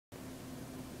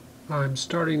I'm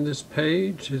starting this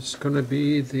page. It's going to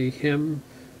be the hymn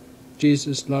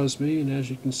Jesus Loves Me, and as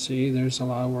you can see, there's a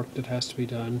lot of work that has to be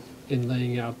done in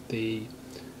laying out the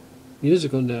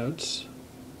musical notes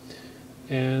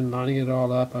and lining it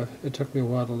all up. It took me a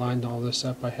while to line all this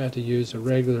up. I had to use a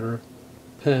regular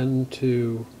pen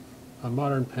a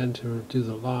modern pen to do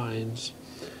the lines,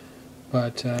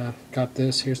 but got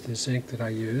this. Here's this ink that I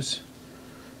use,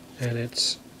 and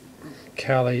it's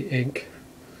Cali ink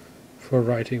for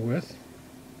writing with.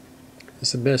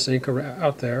 It's the best ink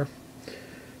out there.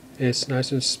 It's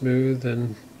nice and smooth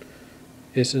and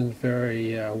isn't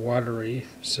very watery,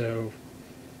 so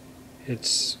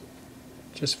it's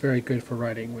just very good for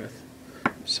writing with.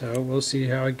 So we'll see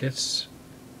how it gets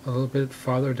a little bit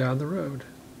farther down the road.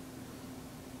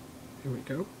 Here we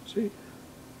go. See?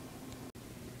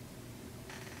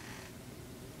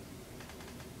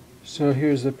 So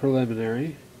here's the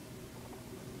preliminary.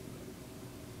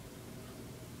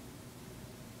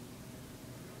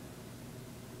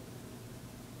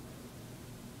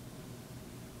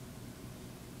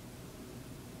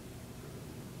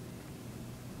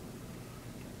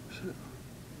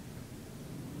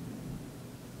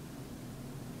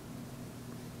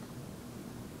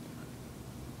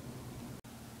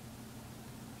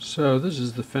 So this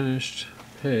is the finished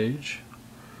page.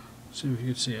 See if you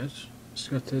can see it. It's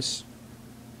got this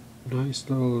nice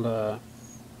little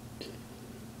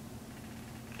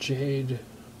jade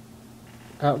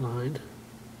outline,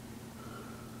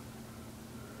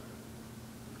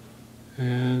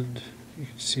 and you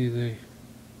can see the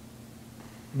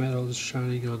metal is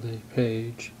shining on the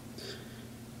page.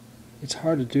 It's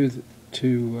hard to do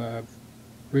to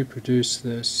reproduce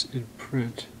this in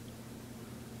print.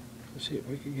 Let's see if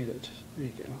we can get it. There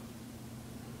you go.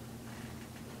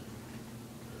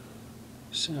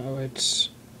 So it's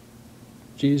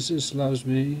Jesus loves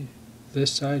me,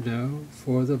 this I know,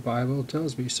 for the Bible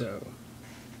tells me so.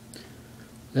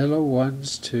 Little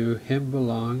ones to him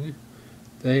belong,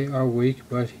 they are weak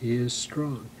but he is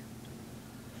strong.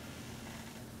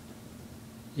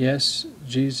 Yes,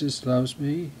 Jesus loves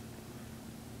me.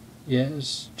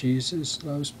 Yes, Jesus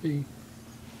loves me.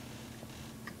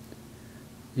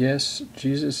 Yes,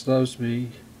 Jesus loves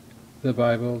me. The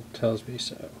Bible tells me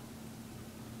so.